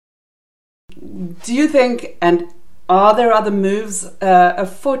do you think, and are there other moves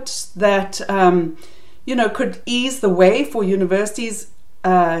afoot that could ease the way for universities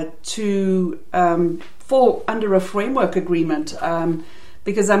to fall under a framework agreement?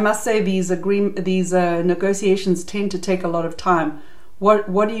 Because I must say these negotiations tend to take a lot of time.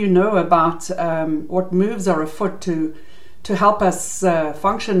 What do you know about what moves are afoot to help us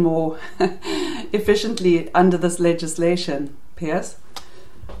function more efficiently under this legislation, Piers?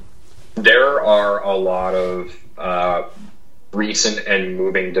 There are a lot of recent and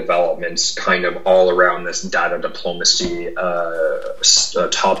moving developments kind of all around this data diplomacy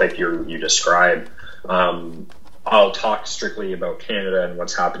topic you described. I'll talk strictly about Canada and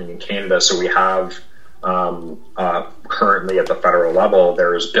what's happening in Canada. So we have currently at the federal level,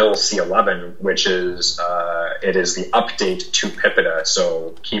 there's Bill C11, which is it is the update to PIPEDA.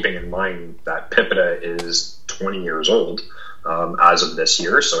 So keeping in mind that PIPEDA is 20 years old as of this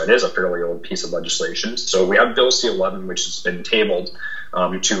year, so it is a fairly old piece of legislation. So we have Bill C11, which has been tabled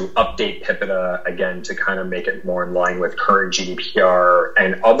to update PIPEDA again to kind of make it more in line with current GDPR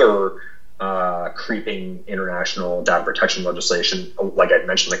and other creeping international data protection legislation. Like I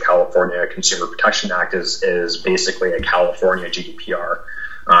mentioned, the California Consumer Protection Act is basically a California GDPR.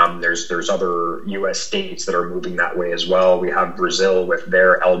 There's other U.S. states that are moving that way as well. We have Brazil with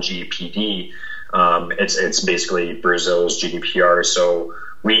their LGPD. It's basically Brazil's GDPR. So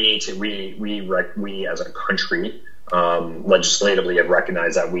we as a country legislatively have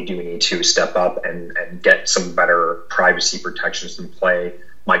recognized that we do need to step up and get some better privacy protections in play.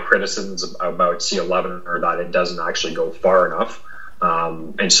 My criticisms about C11 are that it doesn't actually go far enough.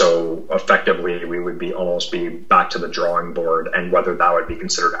 And so effectively we would almost be back to the drawing board, and whether that would be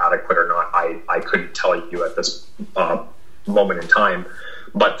considered adequate or not, I couldn't tell you at this moment in time,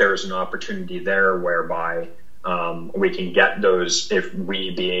 but there's an opportunity there whereby we can get those, if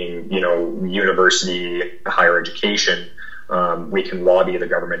we being, university, higher education, we can lobby the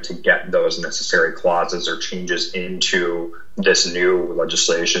government to get those necessary clauses or changes into this new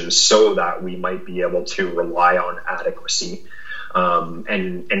legislation so that we might be able to rely on adequacy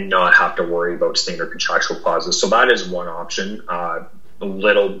and not have to worry about standard contractual clauses. So that is one option. A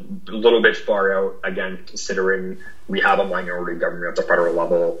little bit far out, again, considering we have a minority government at the federal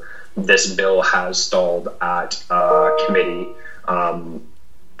level. This bill has stalled at committee.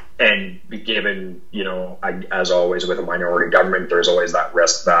 And given, as always with a minority government, there's always that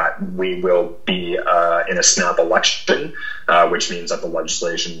risk that we will be in a snap election, which means that the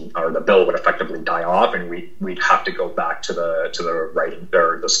legislation or the bill would effectively die off, and we'd have to go back to the writing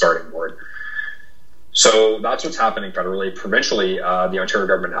or the starting board. So that's what's happening federally. Provincially, the Ontario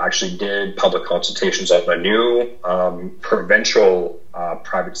government actually did public consultations on the new provincial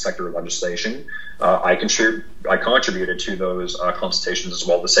private sector legislation. I contributed to those consultations as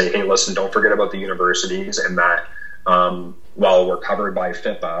well to say, hey, listen, don't forget about the universities, and that while we're covered by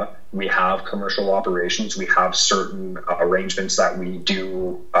FIPA, we have commercial operations, we have certain arrangements that we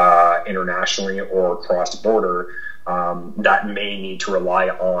do internationally or cross-border that may need to rely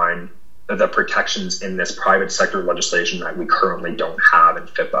on the protections in this private sector legislation that we currently don't have in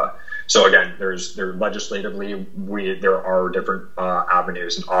FIPA. So again, legislatively, there are different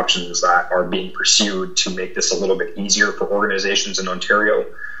avenues and options that are being pursued to make this a little bit easier for organizations in Ontario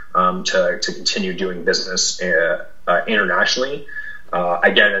to continue doing business internationally.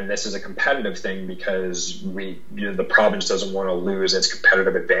 Again, and this is a competitive thing because the province doesn't want to lose its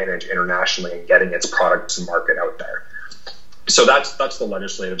competitive advantage internationally in getting its products and market out there. So that's the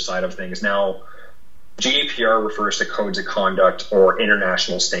legislative side of things. Now, GDPR refers to codes of conduct or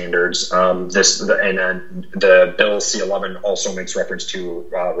international standards. And then the Bill C11 also makes reference to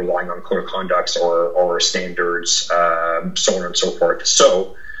relying on code of conducts or standards, so on and so forth.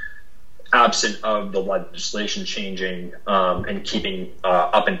 So, absent of the legislation changing and keeping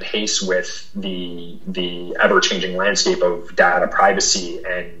up in pace with the ever-changing landscape of data privacy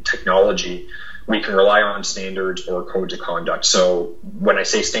and technology, we can rely on standards or codes of conduct. So when I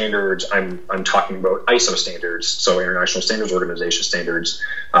say standards, I'm talking about ISO standards, so International Standards Organization standards.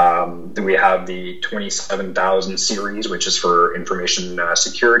 We have the 27000 series, which is for information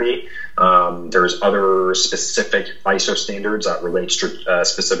security. There's other specific ISO standards that relate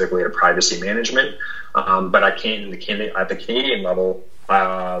specifically to privacy management. But at the Canadian level,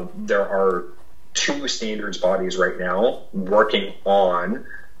 there are two standards bodies right now working on.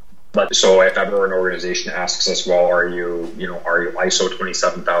 So if ever an organization asks us, well, are you ISO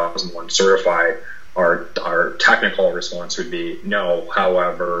 27001 certified? Our technical response would be no.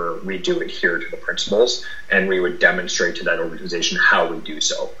 However, we do adhere to the principles, and we would demonstrate to that organization how we do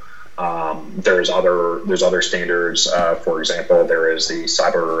so. There's other standards. For example, there is the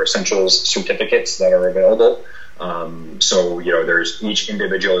Cyber Essentials certificates that are available. So, you know, there's each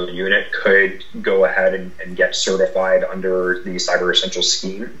individual unit could go ahead and get certified under the Cyber Essentials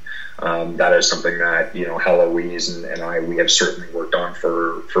scheme. That is something that, you know, Heloise and we have certainly worked on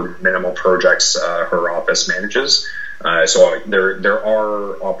for minimal projects her office manages. So there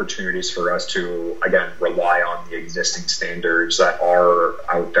are opportunities for us to, again, rely on the existing standards that are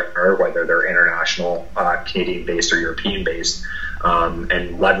out there, whether they're international, Canadian-based or European-based,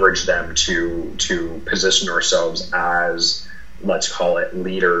 and leverage them to position ourselves as, let's call it,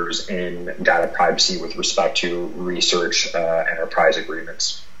 leaders in data privacy with respect to research enterprise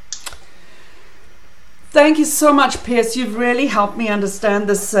agreements. Thank you so much, Pierce. You've really helped me understand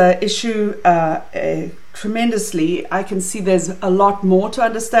this issue tremendously. I can see there's a lot more to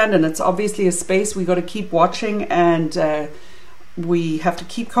understand, and it's obviously a space we got to keep watching, and we have to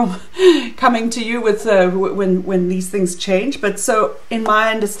keep coming to you with when these things change. But so, in my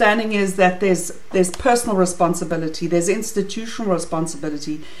understanding, is that there's personal responsibility, there's institutional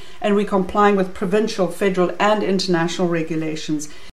responsibility, and we're complying with provincial, federal, and international regulations.